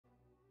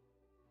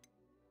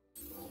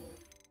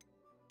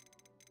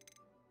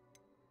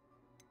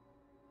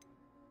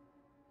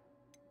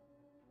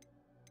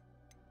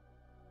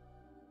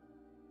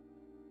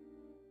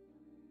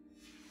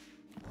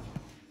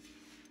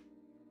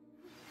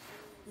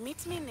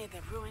Meet me near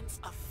the ruins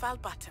of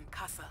Falbutton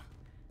Castle.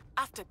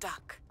 After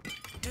dark.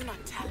 Do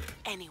not tell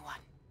anyone.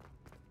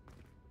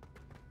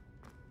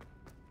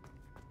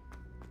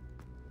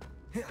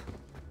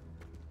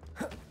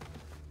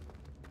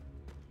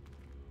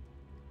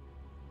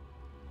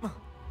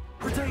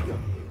 Protego!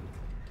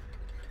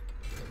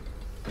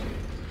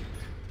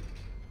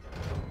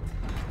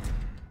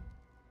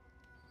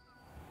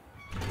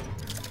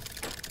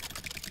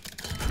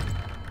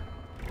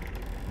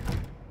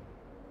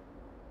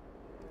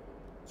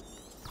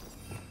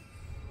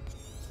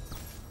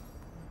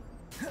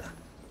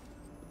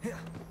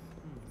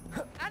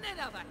 And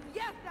another,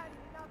 yes, and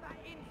another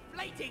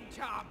inflating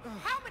charm.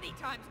 How many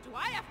times do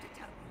I have to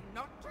tell you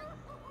not to?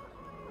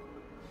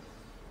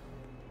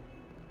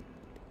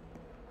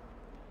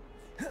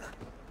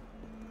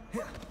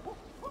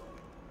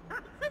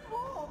 It's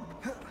warm.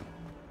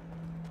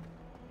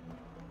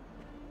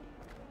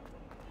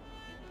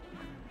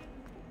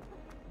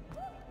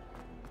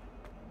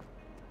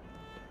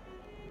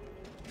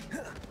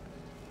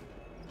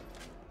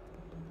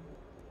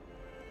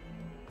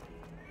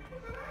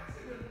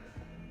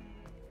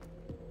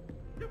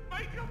 You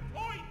make a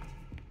point.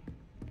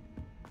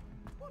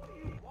 What do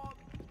you want?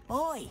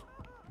 Boy,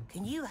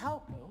 can you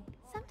help me?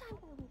 Sometimes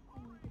I will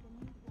find it.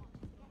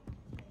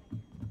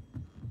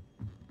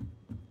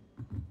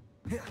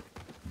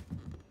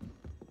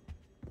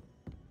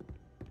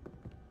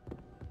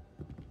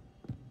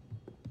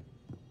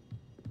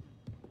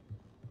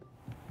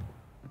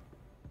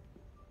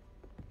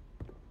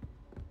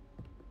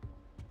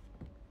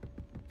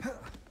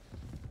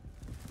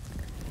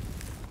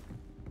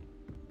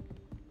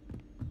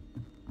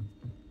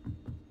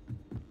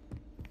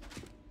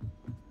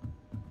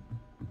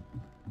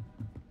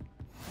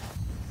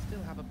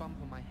 Still have a bump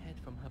on my head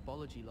from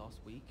herbology last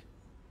week.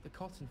 The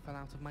cotton fell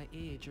out of my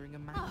ear during a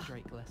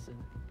mandrake lesson.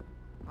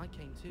 I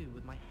came too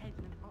with my head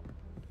in an up.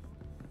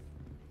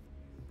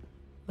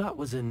 That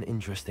was an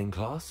interesting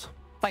class.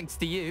 Thanks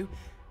to you.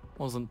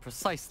 Wasn't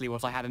precisely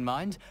what I had in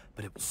mind,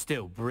 but it was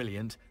still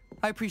brilliant.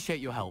 I appreciate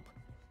your help.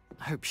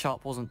 I hope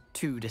Sharp wasn't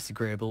too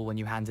disagreeable when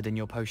you handed in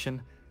your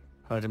potion.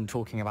 Heard him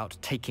talking about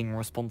taking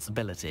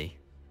responsibility.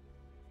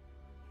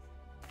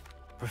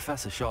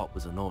 Professor Sharp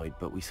was annoyed,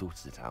 but we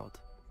sorted it out.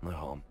 No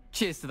harm.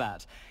 Cheers to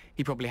that.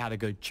 He probably had a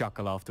good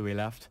chuckle after we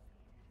left.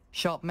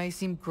 Sharp may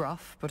seem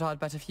gruff, but I'd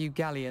bet a few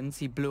galleons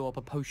he blew up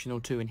a potion or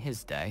two in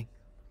his day.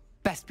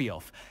 Best be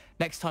off.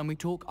 Next time we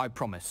talk, I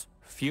promise.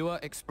 Fewer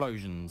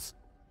explosions.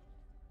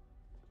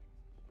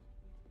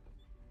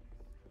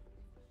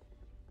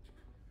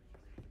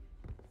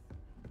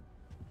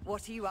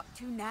 What are you up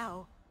to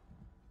now?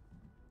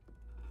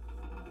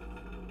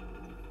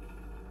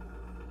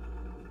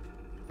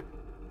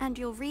 And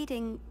your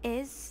reading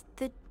is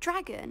The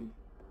Dragon.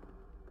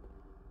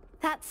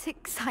 That's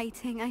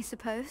exciting, I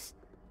suppose.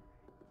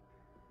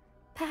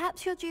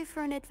 Perhaps you're due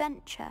for an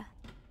adventure.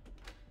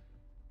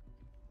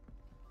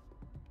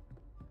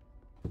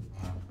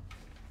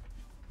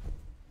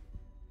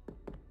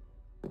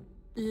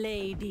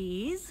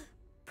 Ladies,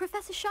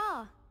 Professor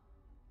Shah.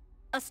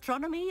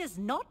 astronomy is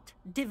not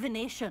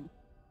divination.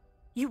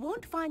 You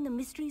won't find the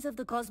mysteries of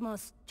the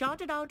cosmos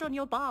charted out on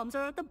your palms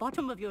or at the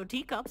bottom of your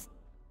teacups.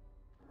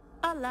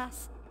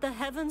 Alas, the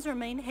heavens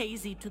remain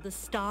hazy to the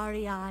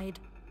starry-eyed.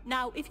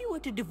 Now, if you were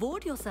to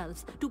devote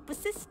yourselves to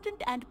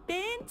persistent and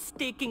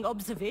painstaking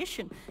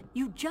observation,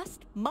 you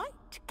just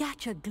might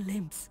catch a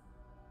glimpse.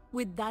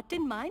 With that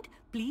in mind,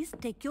 please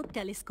take your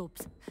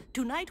telescopes.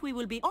 Tonight we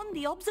will be on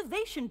the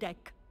observation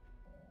deck.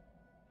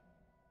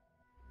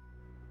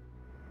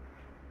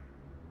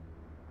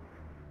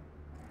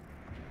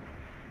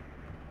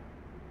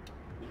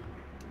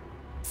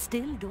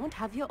 Still don't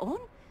have your own?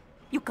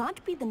 You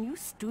can't be the new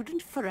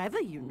student forever,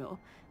 you know.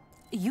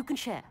 You can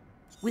share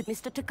with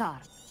Mr. Takar.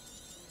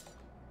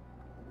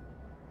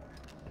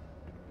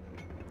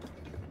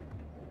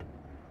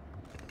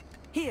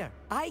 Here,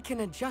 I can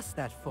adjust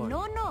that for you.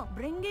 No,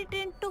 bring it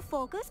into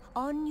focus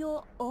on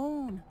your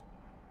own.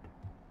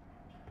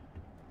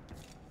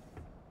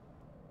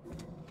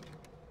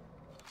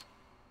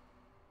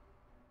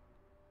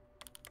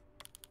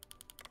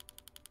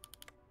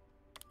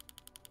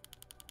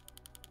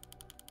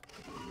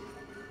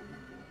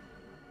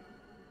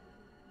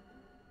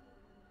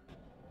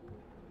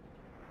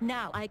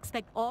 Now, I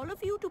expect all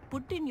of you to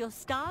put in your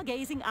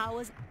stargazing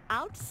hours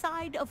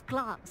outside of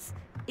class.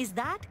 Is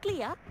that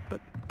clear?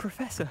 But,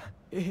 Professor,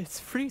 it's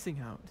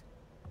freezing out.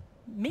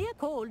 Mere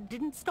cold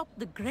didn't stop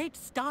the great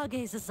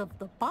stargazers of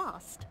the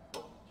past.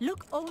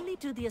 Look only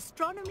to the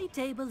astronomy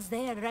tables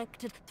they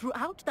erected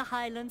throughout the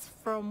highlands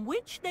from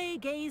which they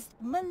gazed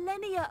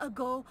millennia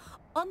ago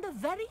on the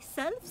very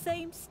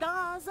self-same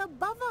stars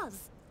above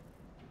us.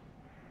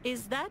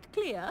 Is that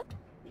clear?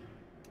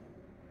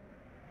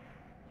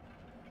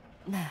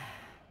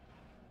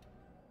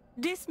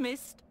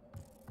 Dismissed.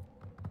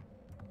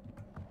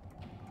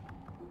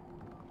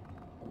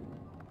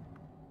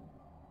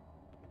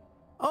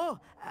 Oh,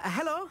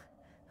 hello.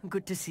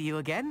 Good to see you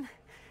again.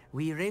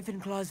 We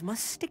Ravenclaws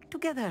must stick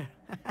together.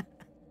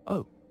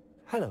 Oh,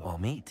 hello,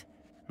 Amit.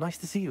 Nice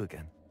to see you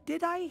again.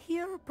 did I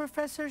hear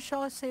Professor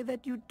Shaw say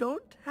that you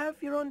don't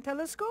have your own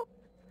telescope?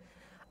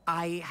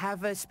 I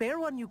have a spare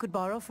one you could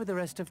borrow for the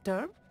rest of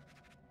term.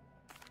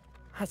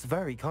 That's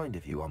very kind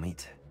of you,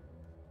 Amit.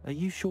 Are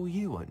you sure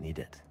you won't need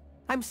it?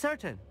 I'm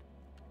certain.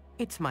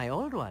 It's my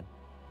old one.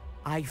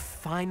 I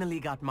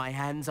finally got my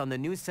hands on the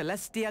new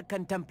Celestia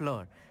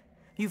Contemplar.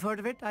 You've heard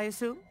of it, I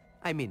assume?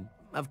 I mean,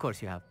 of course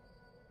you have.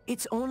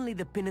 It's only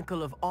the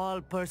pinnacle of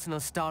all personal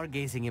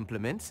stargazing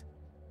implements.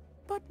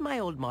 But my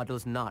old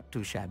model's not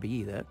too shabby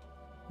either.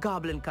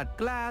 Goblin-cut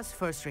glass,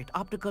 first-rate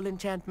optical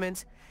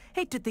enchantments.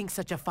 Hate to think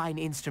such a fine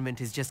instrument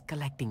is just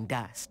collecting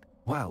dust.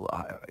 Well,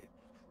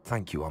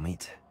 thank you,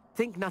 Amit.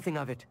 Think nothing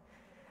of it.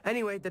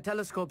 Anyway, the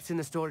telescope's in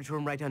the storage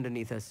room right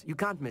underneath us. You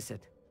can't miss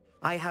it.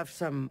 I have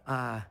some,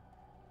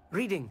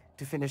 reading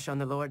to finish on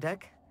the lower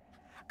deck.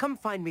 Come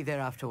find me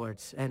there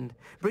afterwards, and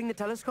bring the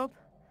telescope.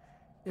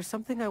 There's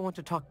something I want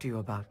to talk to you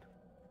about.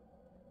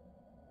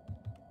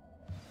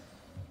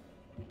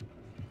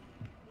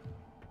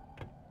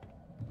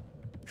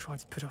 Tried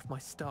to put off my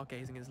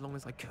stargazing as long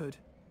as I could.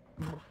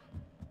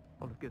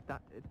 What a good that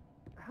did.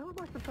 How am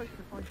I supposed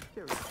to find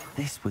Sirius?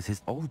 This was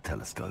his old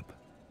telescope.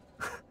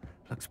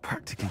 Looks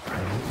practically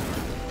brand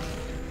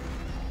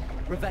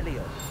new.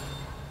 Revelio.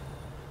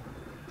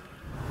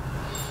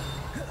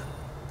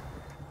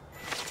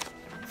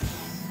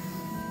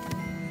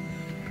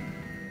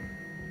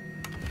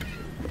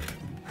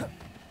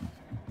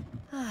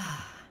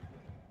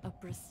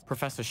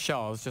 Professor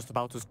Shah's just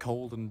about as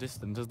cold and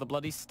distant as the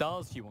bloody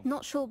stars you want.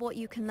 Not sure what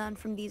you can learn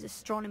from these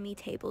astronomy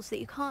tables that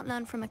you can't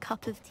learn from a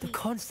cup of tea. The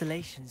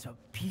constellations are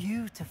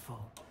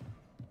beautiful.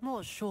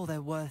 Not sure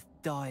they're worth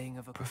dying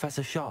of a...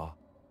 Professor Shah,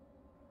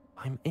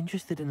 I'm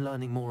interested in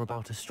learning more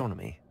about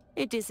astronomy.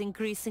 It is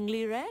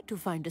increasingly rare to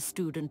find a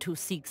student who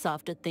seeks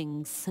after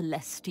things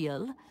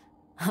celestial,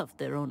 of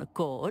their own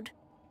accord.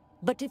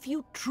 But if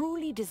you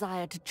truly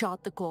desire to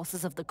chart the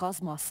courses of the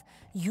cosmos,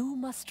 you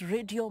must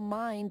rid your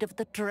mind of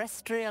the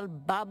terrestrial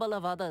babble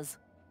of others.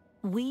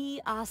 We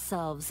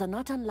ourselves are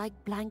not unlike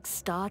blank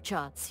star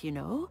charts, you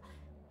know?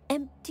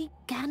 Empty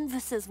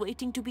canvases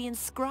waiting to be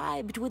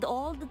inscribed with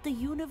all that the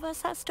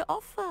universe has to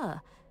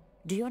offer.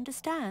 Do you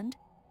understand?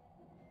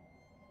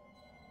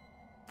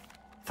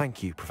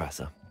 Thank you,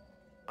 Professor.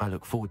 I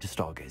look forward to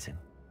stargazing.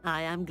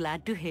 I am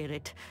glad to hear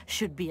it.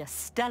 Should be a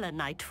stellar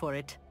night for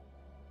it.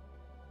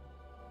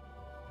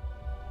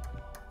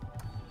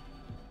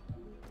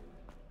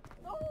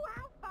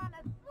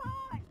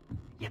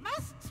 You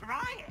must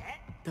try it.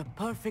 The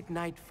perfect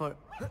night for...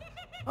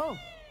 Oh,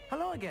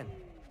 hello again.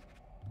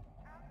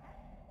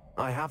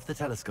 I have the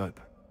telescope.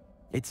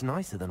 It's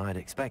nicer than I'd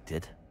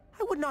expected.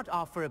 I would not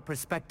offer a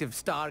prospective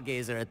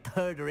stargazer a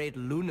third-rate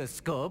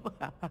lunoscope.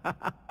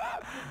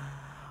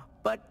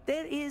 But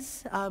there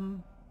is,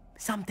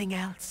 something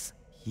else.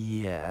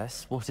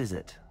 Yes, what is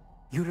it?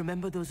 You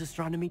remember those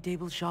astronomy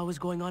tables Shaw was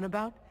going on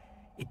about?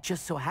 It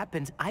just so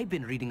happens I've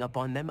been reading up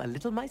on them a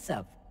little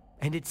myself.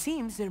 And it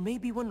seems there may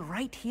be one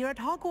right here at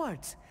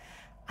Hogwarts.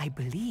 I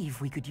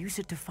believe we could use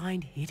it to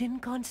find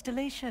hidden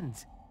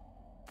constellations.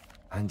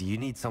 And you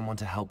need someone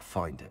to help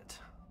find it.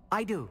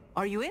 I do.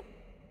 Are you in?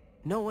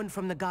 No one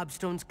from the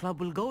Gobstones Club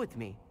will go with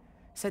me.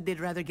 Said they'd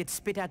rather get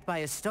spit at by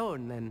a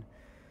stone than...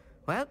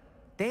 Well,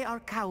 they are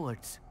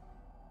cowards.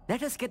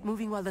 Let us get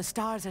moving while the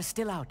stars are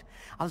still out.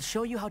 I'll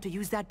show you how to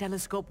use that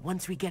telescope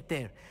once we get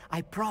there.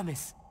 I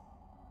promise.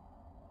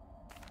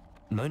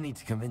 No need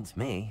to convince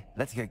me.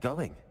 Let's get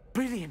going.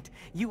 Brilliant.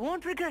 You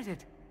won't regret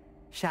it.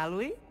 Shall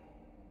we?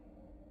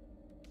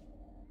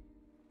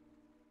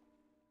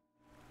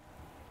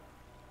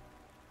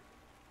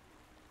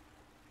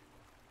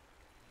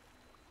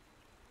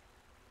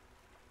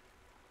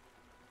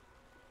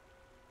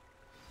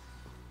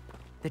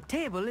 The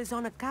table is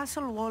on a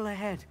castle wall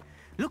ahead.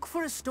 Look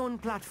for a stone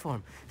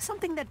platform,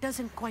 something that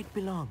doesn't quite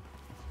belong.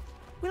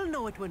 We'll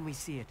know it when we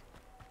see it.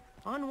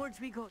 Onwards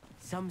we go.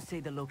 Some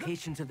say the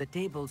locations of the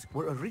tables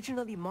were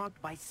originally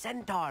marked by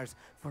centaurs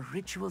for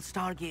ritual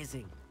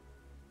stargazing.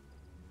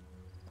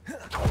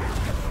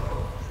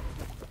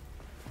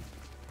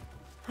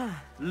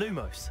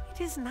 Lumos.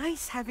 It is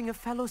nice having a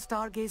fellow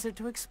stargazer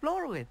to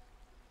explore with.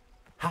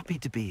 Happy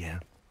to be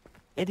here.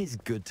 It is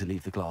good to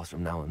leave the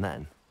classroom now and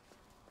then.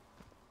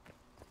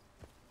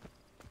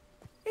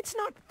 It's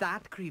not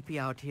that creepy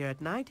out here at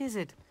night, is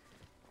it?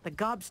 The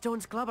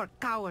Gobstones Club are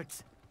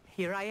cowards.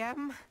 Here I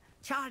am,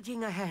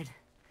 charging ahead.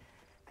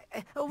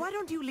 Why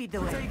don't you lead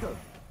the way? There you go.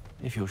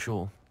 If you're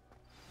sure.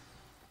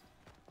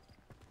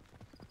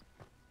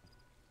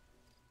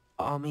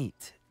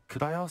 Amit,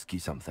 could I ask you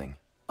something?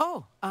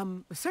 Oh,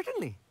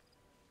 certainly.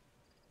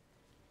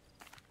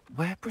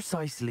 Where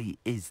precisely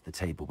is the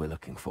table we're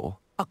looking for?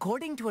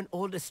 According to an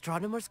old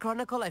astronomer's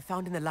chronicle I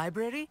found in the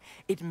library,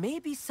 it may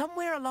be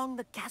somewhere along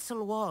the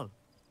castle wall.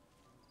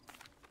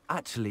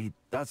 Actually,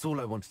 that's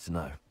all I wanted to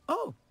know.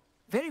 Oh,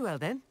 very well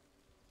then.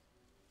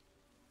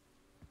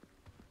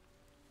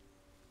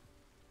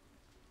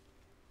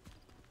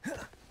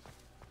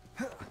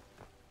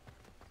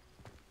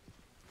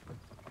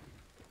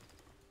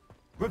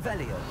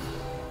 Revelio.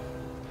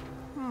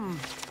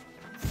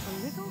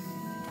 A little...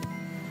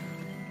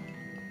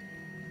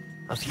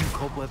 A few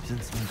cobwebs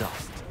and some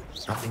dust.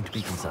 Nothing to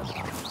be concerned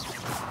about.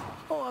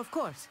 Oh, of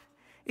course.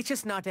 It's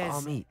just not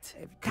as Amit,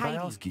 could I tidy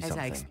ask you as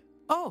something?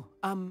 Oh,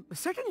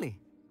 certainly.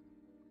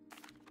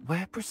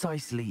 Where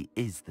precisely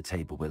is the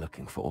table we're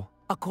looking for?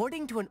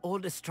 According to an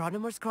old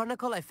astronomer's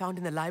chronicle I found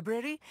in the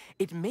library,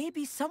 it may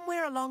be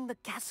somewhere along the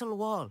castle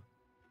wall.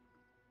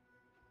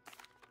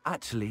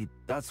 Actually,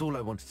 that's all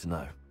I wanted to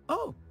know.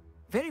 Oh,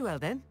 very well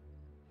then.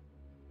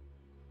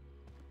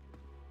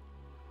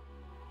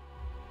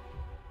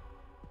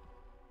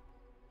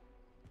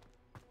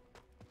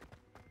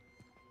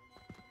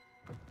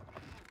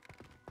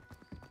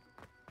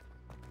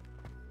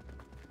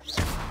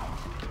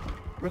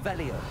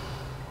 Revelio.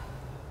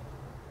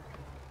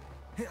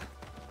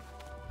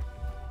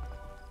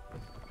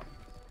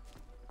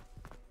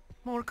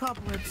 More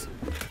cobwebs.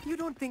 You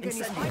don't think any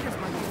Incendio. spiders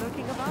might be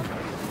lurking about?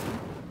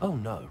 Oh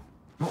no,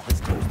 not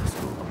this close to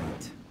school,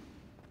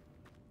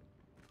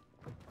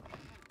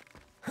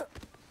 Amit.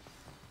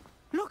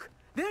 Look,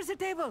 there's a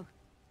table.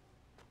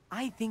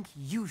 I think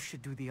you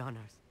should do the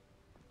honors.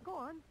 Go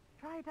on,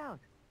 try it out.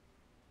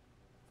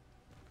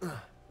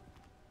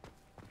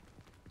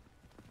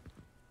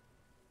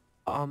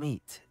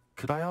 Amit,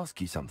 could I ask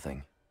you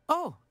something?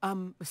 Oh,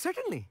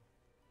 certainly.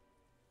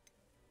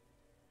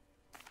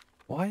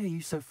 Why are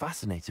you so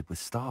fascinated with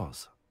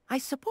stars? I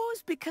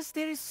suppose because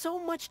there is so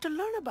much to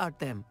learn about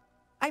them.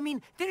 I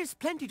mean, there is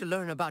plenty to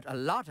learn about a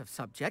lot of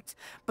subjects,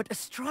 but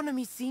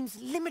astronomy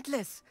seems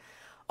limitless.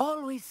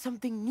 Always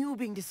something new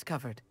being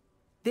discovered.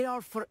 They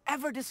are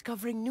forever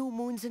discovering new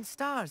moons and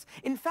stars.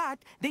 In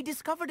fact, they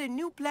discovered a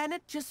new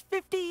planet just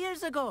 50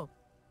 years ago.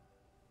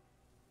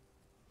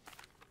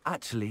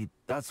 Actually,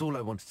 that's all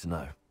I wanted to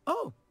know.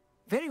 Oh,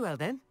 very well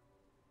then.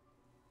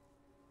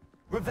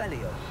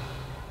 Revelio.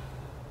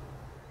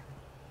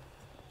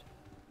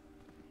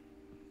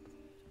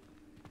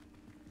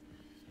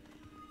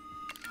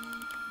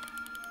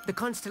 The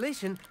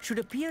constellation should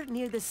appear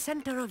near the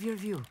center of your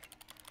view.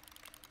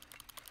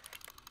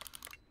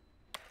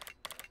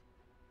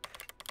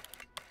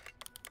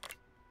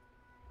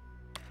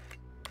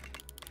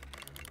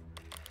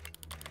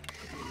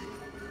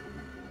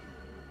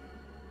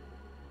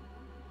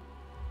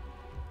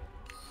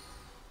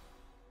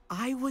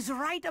 I was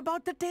right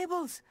about the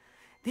tables.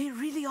 They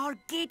really are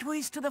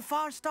gateways to the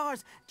far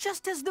stars,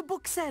 just as the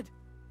book said.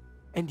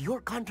 And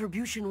your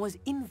contribution was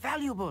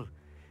invaluable.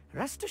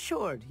 Rest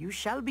assured, you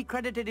shall be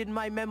credited in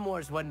my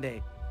memoirs one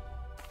day.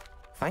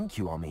 Thank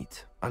you,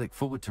 Amit. I look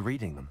forward to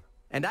reading them.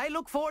 And I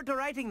look forward to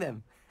writing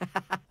them.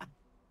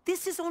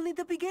 This is only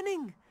the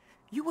beginning.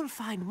 You will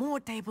find more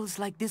tables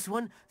like this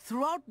one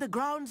throughout the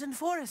grounds and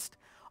forest,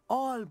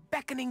 all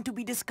beckoning to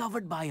be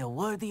discovered by a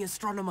worthy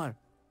astronomer.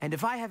 And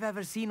if I have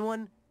ever seen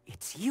one,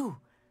 it's you.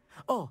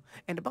 Oh,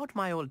 and about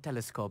my old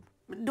telescope,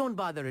 don't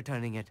bother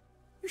returning it.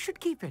 You should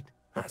keep it.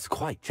 That's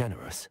quite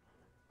generous.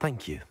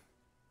 Thank you.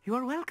 You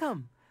are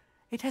welcome.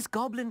 It has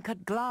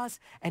goblin-cut glass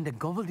and a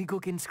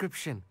gobbledygook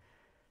inscription.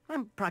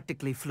 I'm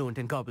practically fluent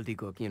in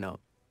gobbledygook, you know.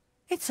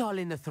 It's all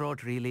in the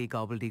throat, really,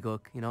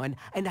 gobbledygook, you know,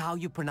 and how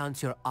you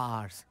pronounce your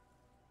R's.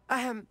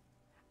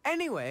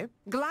 Anyway,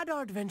 glad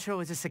our adventure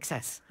was a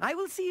success. I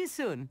will see you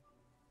soon.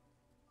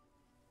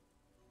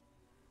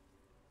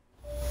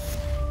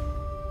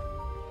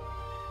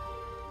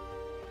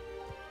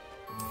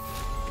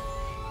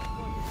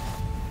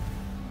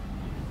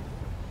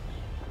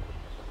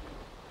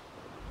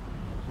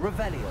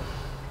 Revelio.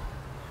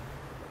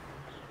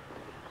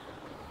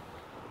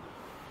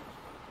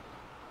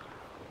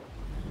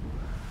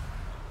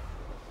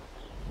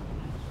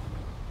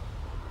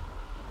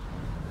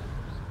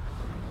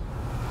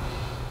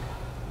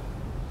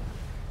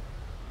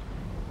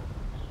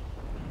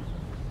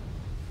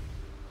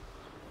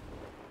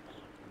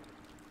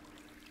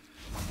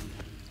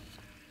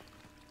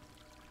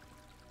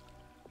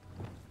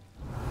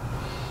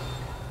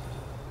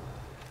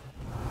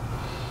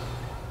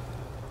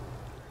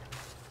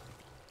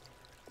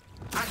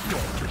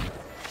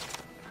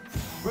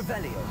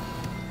 Revelio.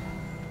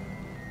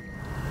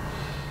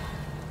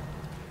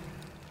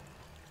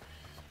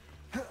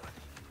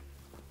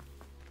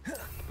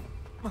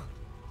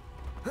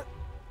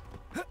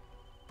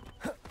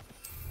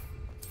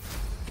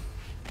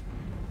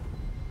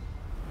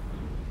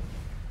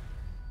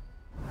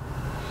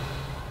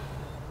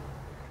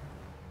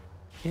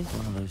 Here's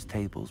one of those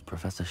tables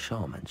Professor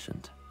Shah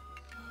mentioned.